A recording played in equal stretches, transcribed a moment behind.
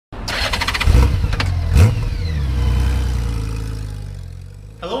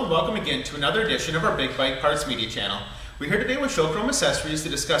Hello and welcome again to another edition of our Big Bike Parts Media channel. We're here today with Show Chrome Accessories to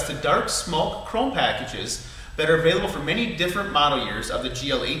discuss the dark smoke chrome packages that are available for many different model years of the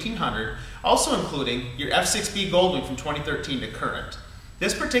GL 1800, also including your F6B Goldwing from 2013 to current.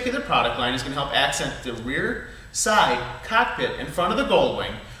 This particular product line is going to help accent the rear, side, cockpit, and front of the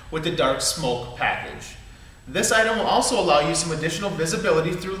Goldwing with the dark smoke package. This item will also allow you some additional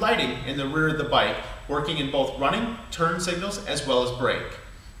visibility through lighting in the rear of the bike, working in both running, turn signals, as well as brake.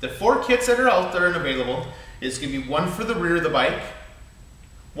 The 4 kits that are out there and available is going to be one for the rear of the bike,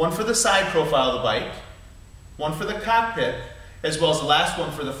 one for the side profile of the bike, one for the cockpit, as well as the last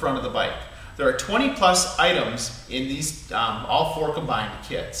one for the front of the bike. There are 20 plus items in these all 4 combined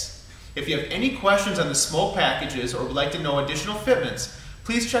kits. If you have any questions on the smoke packages or would like to know additional fitments,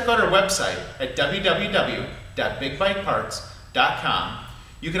 please check out our website at www.bigbikeparts.com.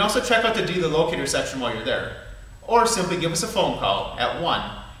 You can also check out the dealer locator section while you're there, or simply give us a phone call at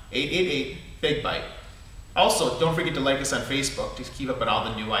 1-888-BIG-BIKE. Also, don't forget to like us on Facebook to keep up on all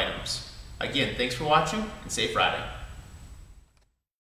the new items. Again, thanks for watching and safe riding.